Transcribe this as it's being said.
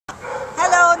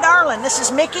and this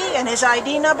is Mickey, and his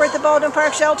ID number at the Baldwin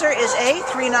Park Shelter is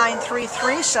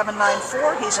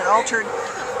A3933794. He's an altered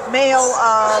male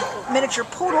miniature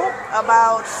poodle,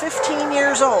 about 15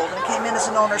 years old, and came in as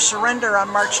an owner surrender on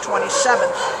March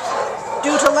 27th.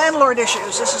 Due to landlord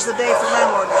issues, this is the day for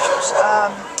landlord issues.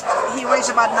 He weighs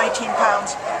about 19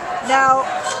 pounds. Now,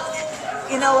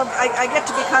 you know, I get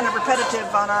to be kind of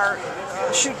repetitive on our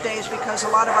shoot days because a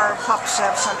lot of our pups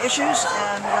have some issues,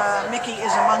 and Mickey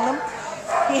is among them.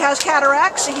 He has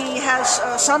cataracts. He has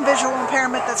some visual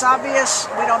impairment that's obvious.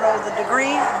 We don't know the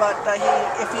degree, but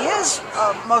if he is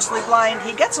mostly blind,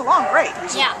 he gets along great.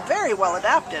 He's very well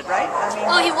adapted, right? I mean,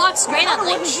 he walks great on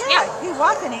leash. He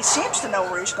walks, and he seems to know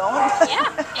where he's going.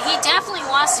 He definitely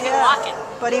wants to be walking.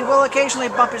 But he will occasionally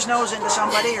bump his nose into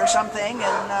somebody or something,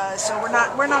 and so we're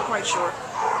not quite sure.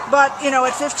 But, you know,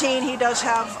 at 15 he does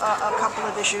have a couple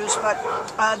of issues, but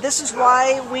this is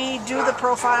why we do the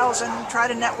profiles and try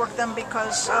to network them,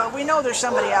 because we know there's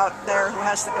somebody out there who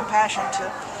has the compassion to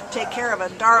take care of a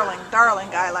darling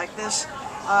guy like this.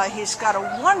 He's got a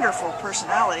wonderful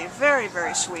personality, very,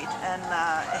 very sweet, and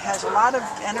has a lot of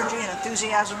energy and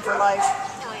enthusiasm for life.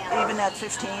 Even at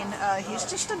 15, he's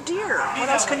just a dear. What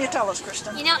else can you tell us,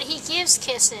 Kristen? You know, he gives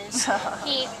kisses.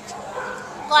 He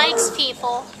likes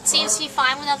people. Seems to be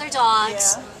fine with other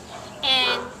dogs.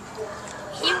 And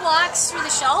he walks through the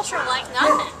shelter like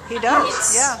nothing. He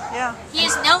does. He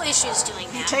has no issues doing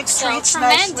that. He takes treats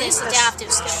tremendous nicely.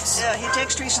 adaptive skills. Yeah, he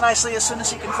takes treats nicely as soon as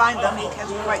he can find them. He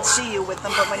can't quite see you with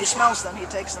them, but when he smells them, he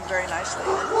takes them very nicely.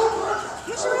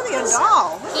 He's really a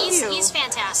doll. He's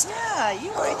fantastic. Yeah,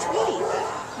 you are a sweetie.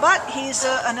 But he's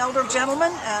an elder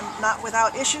gentleman and not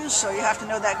without issues, so you have to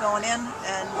know that going in.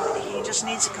 And he just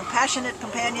needs a compassionate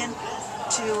companion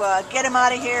to get him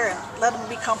out of here and let him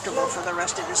be comfortable for the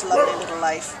rest of his lovely little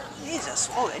life. Jesus.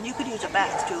 Oh, and you could use a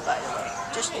bath too, by the way.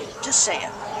 Just saying. You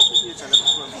could use a little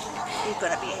grooming. He's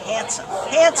going to be handsome.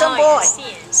 Handsome boy. Yes, he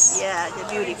is. Yeah,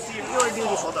 you're a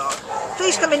beautiful dog.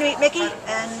 Please come and meet Mickey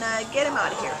and get him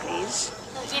out of here, please.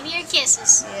 Give me your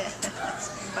kisses. Yeah.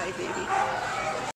 Bye, baby.